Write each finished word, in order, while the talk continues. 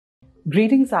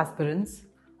Greetings, aspirants.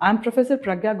 I'm Professor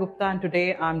Pragya Gupta, and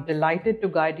today I'm delighted to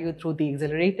guide you through the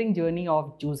exhilarating journey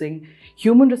of choosing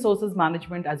Human Resources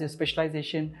Management as your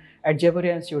specialization at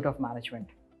Jaipuria Institute of Management.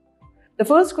 The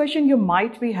first question you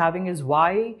might be having is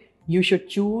why you should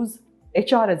choose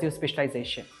HR as your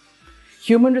specialization.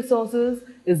 Human resources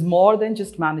is more than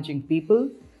just managing people,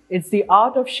 it's the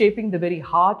art of shaping the very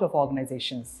heart of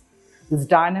organizations. This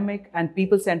dynamic and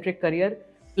people-centric career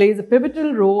plays a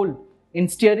pivotal role in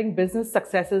steering business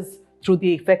successes through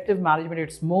the effective management of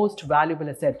its most valuable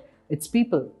asset, its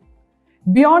people.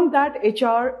 Beyond that,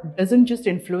 HR doesn't just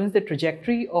influence the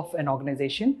trajectory of an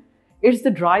organization, it's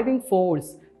the driving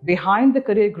force behind the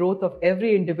career growth of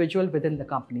every individual within the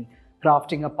company,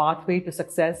 crafting a pathway to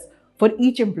success for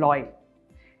each employee.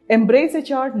 Embrace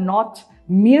HR not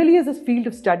merely as a field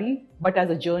of study, but as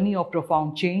a journey of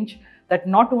profound change that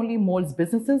not only molds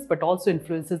businesses, but also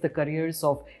influences the careers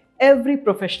of every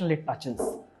professional it touches.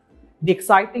 The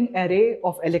exciting array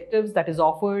of electives that is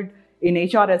offered in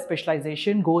HR as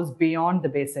specialization goes beyond the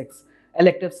basics.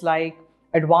 Electives like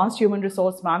Advanced Human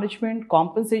Resource Management,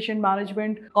 Compensation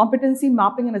Management, Competency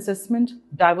Mapping and Assessment,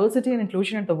 Diversity and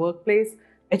Inclusion at the Workplace,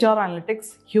 HR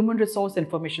Analytics, Human Resource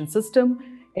Information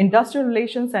System, Industrial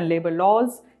Relations and Labor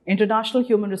Laws, International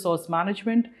Human Resource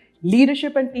Management,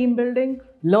 Leadership and Team Building,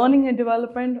 Learning and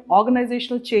Development,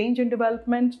 Organizational Change and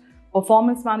Development,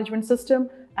 Performance Management System,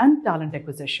 and Talent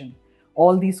Acquisition.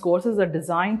 All these courses are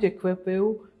designed to equip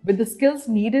you with the skills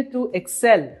needed to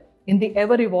excel in the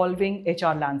ever-evolving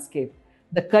HR landscape.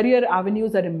 The career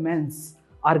avenues are immense.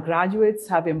 Our graduates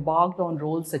have embarked on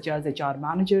roles such as HR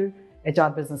Manager, HR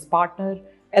Business Partner,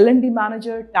 L&D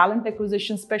Manager, Talent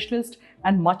Acquisition Specialist,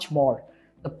 and much more.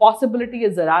 The possibility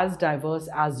is as diverse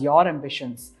as your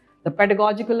ambitions. The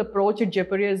pedagogical approach at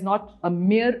Jaipuria is not a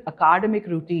mere academic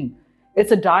routine.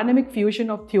 It's a dynamic fusion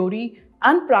of theory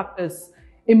and practice.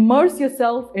 Immerse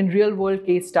yourself in real-world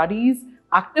case studies,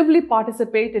 actively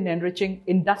participate in enriching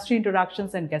industry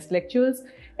interactions and guest lectures,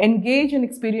 engage in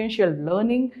experiential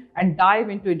learning, and dive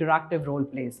into interactive role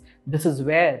plays. This is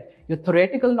where your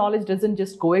theoretical knowledge doesn't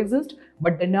just coexist,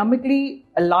 but dynamically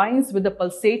aligns with the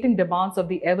pulsating demands of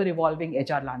the ever-evolving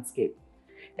HR landscape.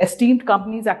 Esteemed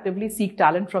companies actively seek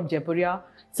talent from Jaipuria,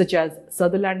 such as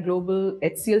Sutherland Global,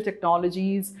 HCL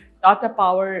Technologies, Tata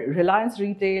Power, Reliance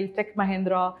Retail, Tech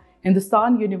Mahindra,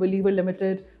 Hindustan Unilever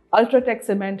Limited, Ultratech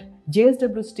Cement,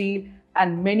 JSW Steel,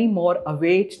 and many more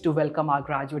await to welcome our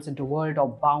graduates into a world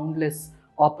of boundless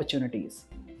opportunities.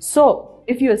 So,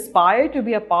 if you aspire to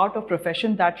be a part of a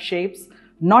profession that shapes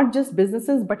not just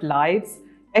businesses but lives,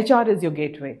 HR is your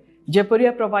gateway.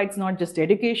 Jaipuria provides not just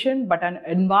education, but an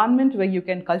environment where you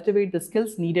can cultivate the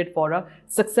skills needed for a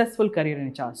successful career in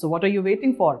HR. So what are you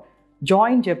waiting for?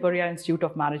 Join Jaipuria Institute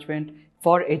of Management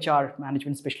for HR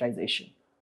Management Specialization.